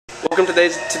welcome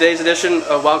to today's edition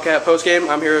of Wildcat Postgame.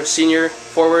 I'm here with senior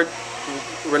forward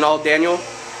Ronald Daniel.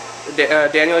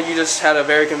 Daniel, you just had a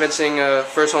very convincing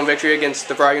first home victory against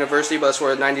DeVry University by the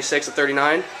score of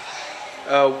 96-39.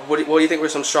 What do you think were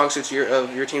some strong suits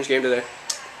of your team's game today?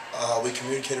 We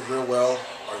communicated real well.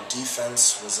 Our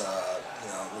defense was,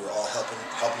 we were all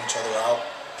helping each other out.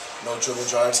 No dribble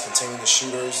drives, containing the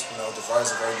shooters. DeVry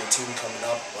is a very good team coming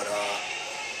up, but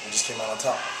we just came out on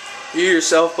top. You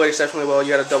yourself played exceptionally well.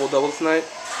 You had a double-double tonight.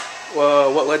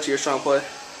 Well, what led to your strong play?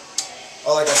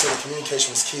 Oh, like I said, the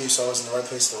communication was key, so I was in the right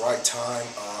place at the right time.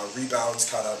 Rebounds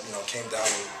kind of, came down,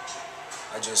 and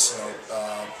I just,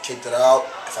 kicked it out.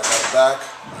 If I got it back,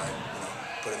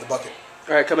 I, put it in the bucket.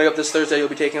 All right, coming up this Thursday, you'll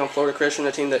be taking on Florida Christian,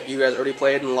 a team that you guys already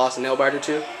played and lost a nail-biter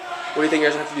to. What do you think you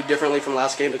guys have to do differently from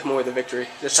last game to come away with a victory,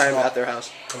 this time at their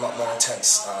house? Come out more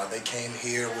intense. They came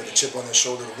here with a chip on their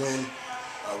shoulder to win.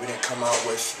 We didn't come out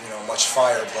with much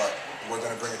fire, but we're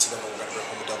going to bring it to them and we're going to bring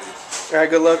home a W. All right,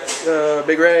 good luck,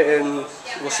 Big Ray, and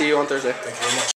we'll see you on Thursday. Thank you very much.